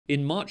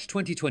In March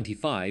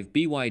 2025,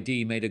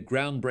 BYD made a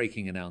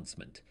groundbreaking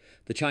announcement.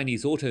 The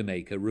Chinese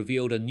automaker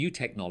revealed a new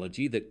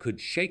technology that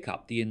could shake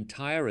up the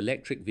entire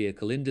electric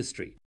vehicle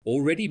industry.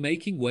 Already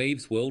making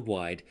waves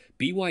worldwide,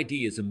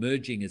 BYD is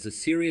emerging as a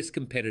serious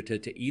competitor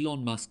to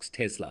Elon Musk's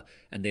Tesla,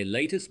 and their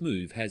latest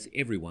move has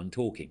everyone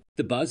talking.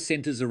 The buzz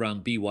centers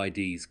around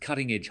BYD's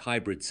cutting-edge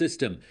hybrid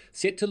system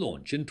set to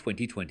launch in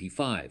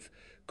 2025.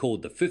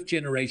 Called the fifth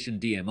generation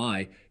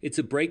DMI, it's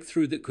a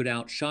breakthrough that could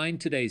outshine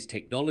today's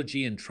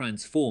technology and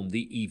transform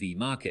the EV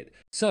market.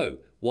 So,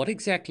 what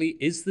exactly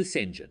is this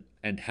engine,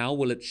 and how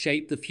will it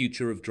shape the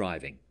future of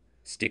driving?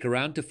 Stick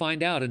around to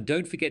find out, and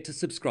don't forget to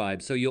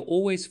subscribe so you're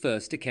always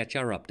first to catch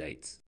our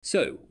updates.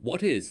 So,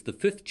 what is the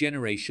fifth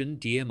generation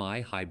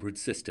DMI hybrid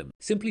system?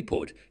 Simply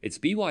put, it's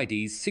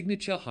BYD's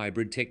signature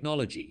hybrid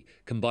technology,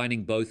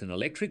 combining both an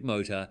electric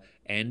motor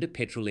and a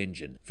petrol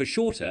engine. For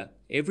shorter,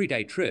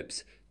 everyday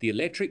trips, the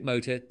electric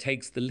motor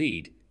takes the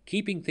lead,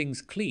 keeping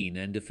things clean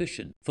and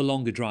efficient. For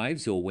longer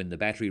drives or when the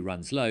battery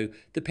runs low,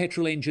 the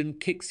petrol engine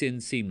kicks in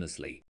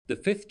seamlessly. The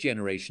fifth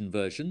generation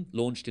version,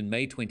 launched in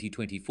May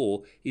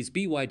 2024, is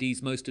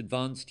BYD's most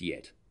advanced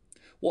yet.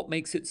 What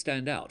makes it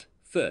stand out?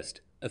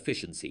 First,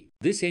 efficiency.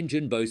 This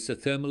engine boasts a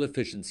thermal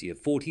efficiency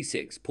of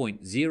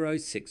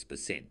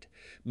 46.06%,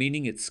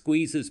 meaning it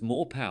squeezes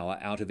more power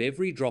out of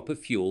every drop of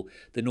fuel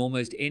than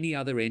almost any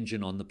other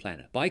engine on the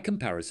planet. By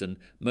comparison,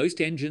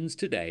 most engines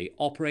today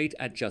operate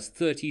at just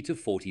 30 to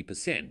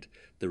 40%.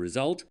 The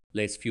result?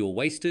 Less fuel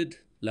wasted,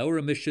 lower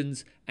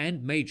emissions,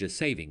 and major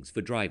savings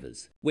for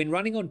drivers. When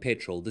running on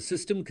petrol, the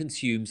system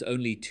consumes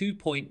only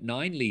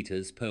 2.9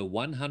 liters per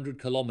 100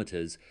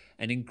 kilometers,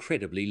 an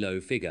incredibly low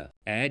figure.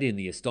 Add in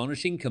the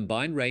astonishing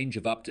combined range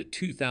of up to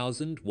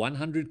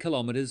 2,100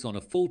 kilometers on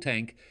a full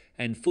tank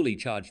and fully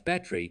charged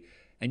battery,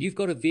 and you've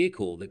got a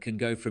vehicle that can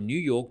go from New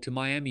York to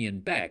Miami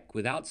and back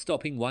without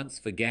stopping once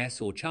for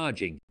gas or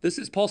charging. This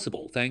is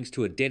possible thanks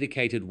to a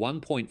dedicated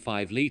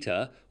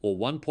 1.5-liter or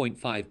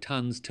 1.5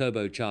 tons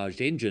turbocharged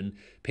engine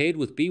paired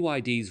with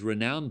BYD's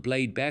renowned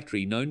Blade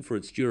battery known for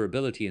its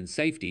durability and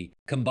safety.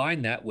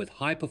 Combine that with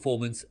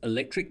high-performance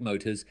electric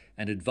motors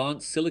and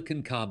advanced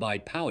silicon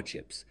carbide power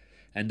chips,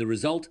 and the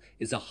result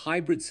is a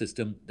hybrid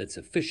system that's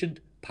efficient,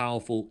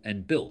 powerful,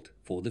 and built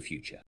for the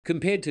future.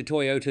 Compared to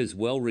Toyota's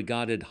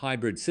well-regarded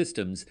hybrid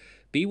systems,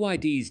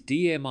 BYD's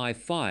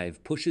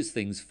DMI-5 pushes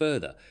things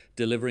further,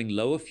 delivering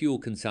lower fuel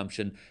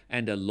consumption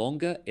and a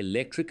longer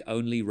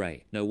electric-only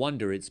range. No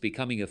wonder it's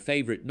becoming a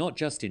favorite not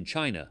just in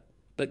China,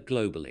 but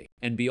globally.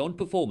 And beyond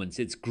performance,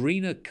 it's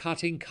greener,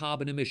 cutting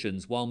carbon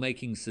emissions while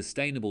making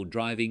sustainable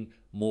driving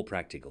more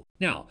practical.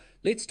 Now,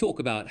 let's talk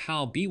about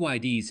how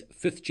BYD's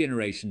fifth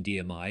generation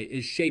DMI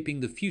is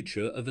shaping the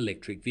future of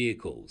electric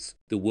vehicles.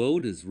 The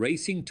world is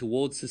racing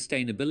towards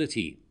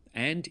sustainability,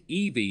 and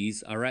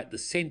EVs are at the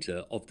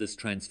center of this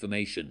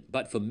transformation.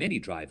 But for many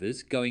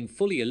drivers, going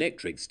fully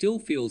electric still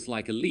feels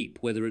like a leap,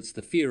 whether it's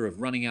the fear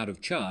of running out of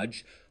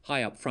charge,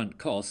 high upfront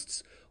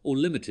costs, or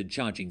limited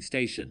charging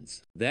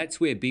stations. That's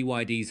where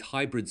BYD's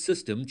hybrid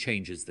system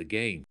changes the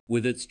game.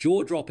 With its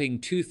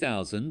jaw-dropping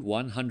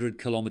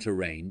 2,100-kilometer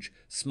range,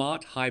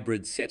 smart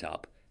hybrid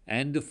setup,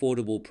 and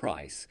affordable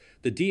price,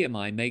 the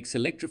DMI makes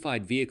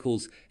electrified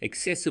vehicles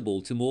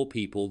accessible to more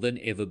people than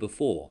ever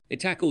before.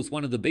 It tackles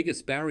one of the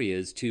biggest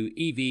barriers to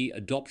EV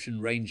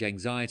adoption: range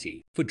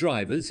anxiety. For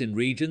drivers in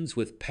regions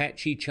with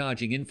patchy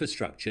charging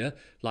infrastructure,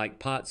 like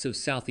parts of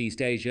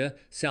Southeast Asia,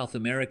 South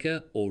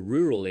America, or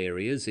rural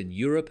areas in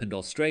Europe and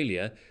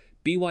Australia,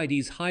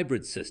 BYD's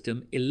hybrid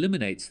system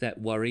eliminates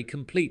that worry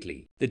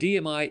completely. The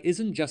DMI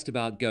isn't just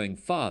about going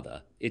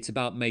farther, it's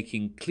about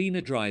making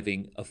cleaner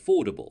driving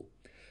affordable.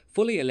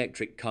 Fully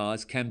electric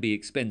cars can be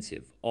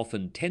expensive,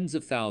 often tens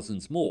of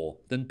thousands more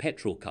than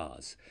petrol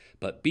cars.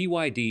 But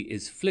BYD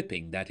is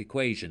flipping that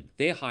equation.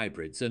 Their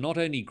hybrids are not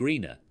only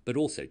greener, but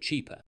also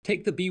cheaper.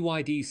 Take the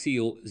BYD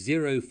Seal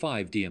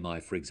 05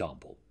 DMI, for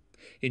example.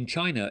 In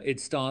China, it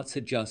starts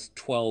at just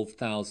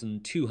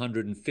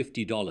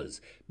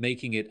 $12,250,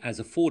 making it as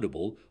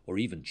affordable or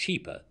even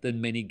cheaper than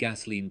many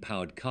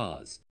gasoline-powered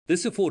cars.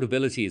 This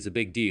affordability is a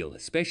big deal,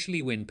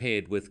 especially when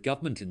paired with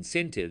government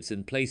incentives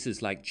in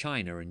places like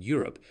China and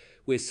Europe,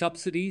 where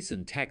subsidies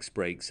and tax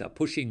breaks are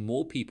pushing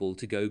more people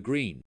to go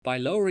green. By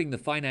lowering the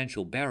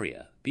financial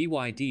barrier,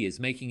 BYD is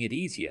making it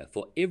easier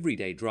for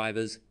everyday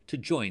drivers to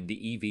join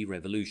the EV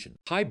revolution.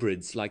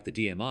 Hybrids like the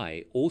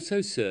DMI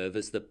also serve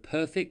as the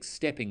perfect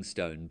stepping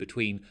stone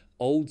between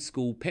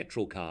old-school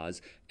petrol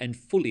cars and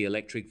fully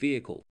electric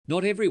vehicles.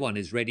 Not everyone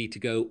is ready to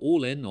go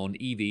all in on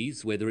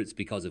EVs, whether it's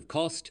because of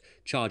cost,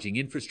 charging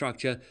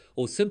infrastructure,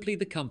 or simply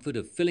the comfort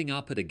of filling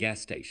up at a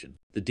gas station.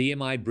 The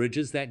DMI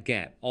bridges that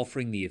gap,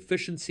 offering the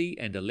efficiency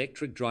and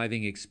electric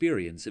driving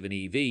experience of an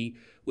EV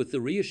with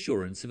the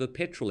reassurance of a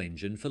petrol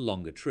engine for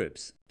longer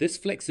trips. This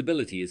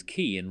flexibility is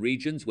key in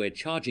regions where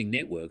charging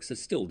networks are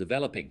still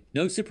developing.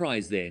 No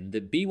surprise then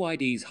that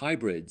BYD's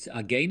hybrids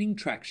are gaining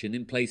traction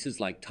in places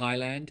like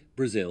Thailand,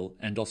 Brazil,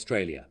 and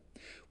Australia.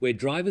 where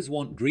drivers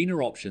want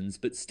greener options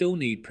but still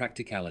need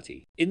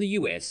practicality. In the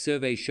US,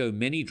 surveys show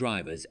many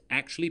drivers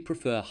actually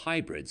prefer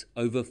hybrids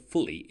over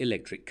fully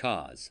electric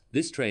cars.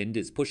 This trend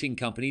is pushing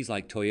companies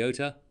like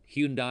Toyota,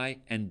 Hyundai,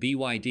 and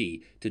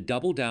BYD to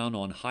double down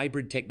on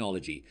hybrid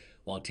technology,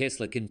 while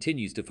Tesla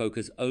continues to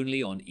focus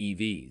only on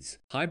EVs.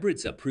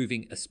 Hybrids are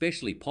proving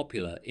especially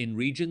popular in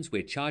regions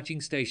where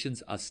charging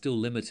stations are still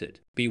limited.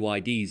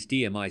 BYD's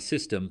DMI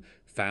system,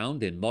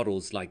 found in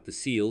models like the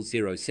Seal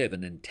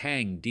 07 and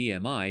Tang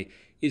DMI,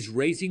 is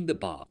raising the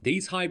bar.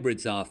 These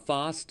hybrids are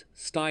fast,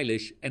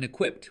 stylish, and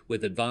equipped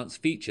with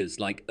advanced features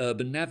like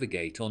Urban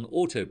Navigate on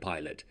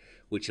autopilot,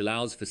 which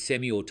allows for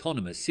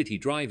semi-autonomous city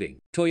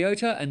driving.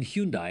 Toyota and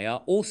Hyundai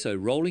are also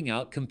rolling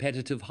out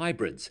competitive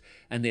hybrids,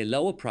 and their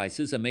lower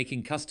prices are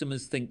making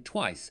customers think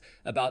twice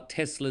about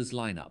Tesla's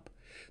lineup.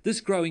 This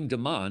growing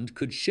demand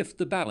could shift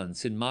the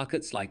balance in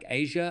markets like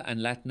Asia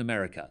and Latin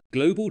America.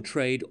 Global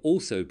trade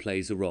also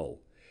plays a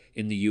role.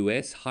 In the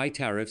US, high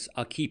tariffs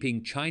are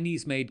keeping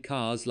Chinese-made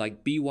cars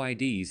like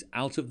BYD's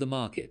out of the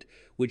market,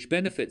 which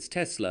benefits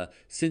Tesla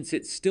since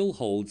it still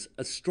holds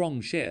a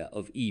strong share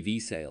of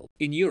EV sales.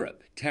 In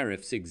Europe,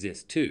 tariffs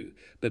exist too,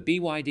 but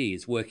BYD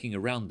is working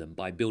around them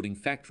by building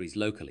factories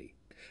locally.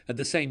 At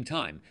the same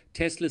time,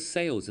 Tesla's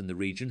sales in the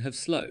region have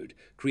slowed,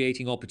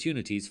 creating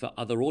opportunities for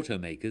other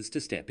automakers to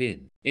step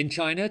in. In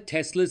China,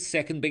 Tesla's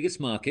second biggest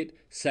market,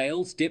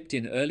 sales dipped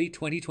in early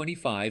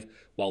 2025,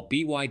 while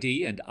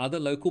BYD and other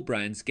local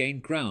brands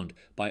gained ground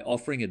by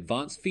offering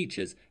advanced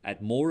features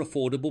at more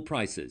affordable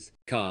prices.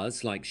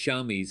 Cars like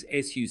Xiaomi's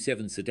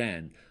SU7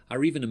 sedan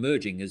are even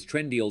emerging as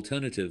trendy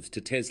alternatives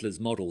to Tesla's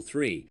Model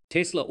 3.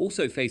 Tesla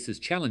also faces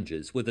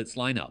challenges with its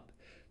lineup.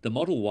 The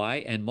Model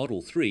Y and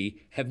Model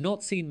 3 have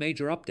not seen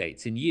major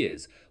updates in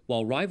years,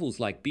 while rivals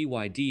like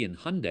BYD and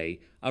Hyundai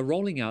are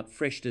rolling out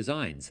fresh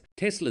designs.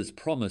 Tesla's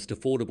promised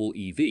affordable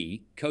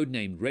EV,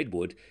 codenamed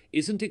Redwood,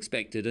 isn't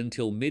expected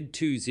until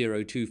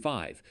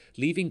mid-2025,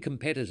 leaving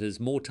competitors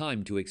more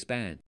time to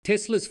expand.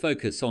 Tesla's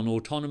focus on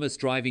autonomous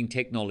driving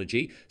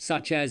technology,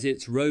 such as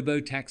its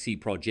robo-taxi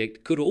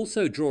project, could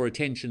also draw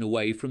attention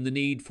away from the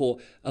need for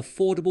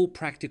affordable,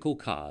 practical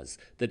cars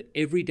that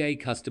everyday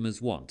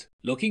customers want.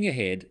 Looking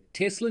ahead,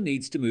 Tesla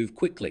needs to move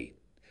quickly.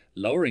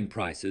 Lowering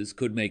prices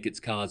could make its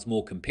cars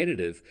more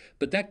competitive,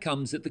 but that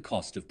comes at the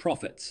cost of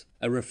profits.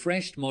 A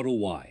refreshed Model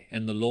Y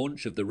and the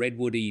launch of the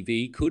Redwood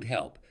EV could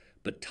help,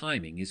 but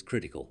timing is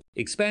critical.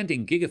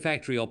 Expanding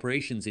gigafactory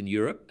operations in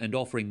Europe and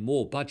offering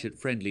more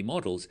budget-friendly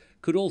models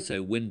could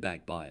also win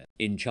back buyers.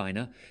 In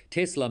China,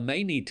 Tesla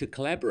may need to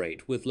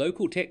collaborate with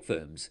local tech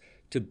firms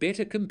to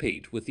better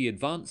compete with the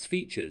advanced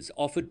features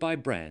offered by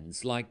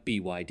brands like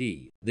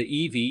BYD.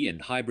 The EV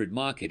and hybrid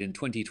market in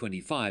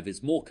 2025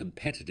 is more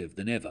competitive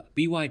than ever.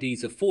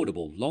 BYD's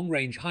affordable,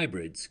 long-range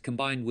hybrids,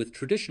 combined with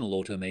traditional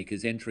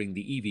automakers entering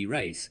the EV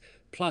race,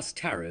 plus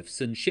tariffs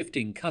and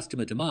shifting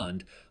customer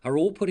demand, are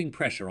all putting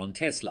pressure on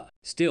Tesla.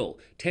 Still,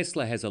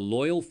 Tesla has a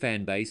loyal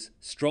fan base,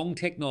 strong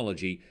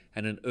technology,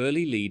 and an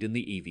early lead in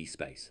the EV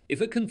space.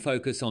 If it can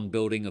focus on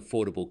building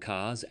affordable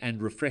cars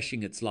and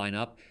refreshing its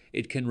lineup,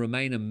 it can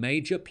remain a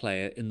major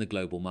player in the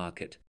global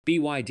market.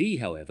 BYD,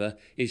 however,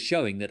 is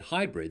showing that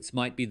hybrids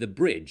might be the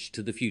bridge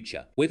to the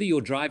future. Whether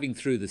you're driving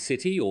through the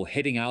city or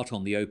heading out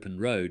on the open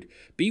road,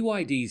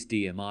 BYD's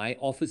DMI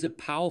offers a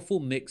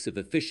powerful mix of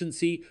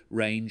efficiency,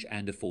 range,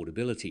 and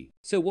affordability.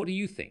 So what do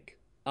you think?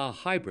 Are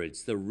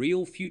hybrids the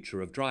real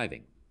future of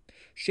driving?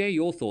 Share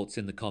your thoughts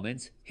in the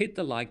comments, hit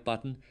the like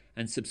button,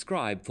 and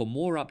subscribe for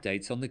more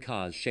updates on the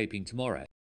cars shaping tomorrow.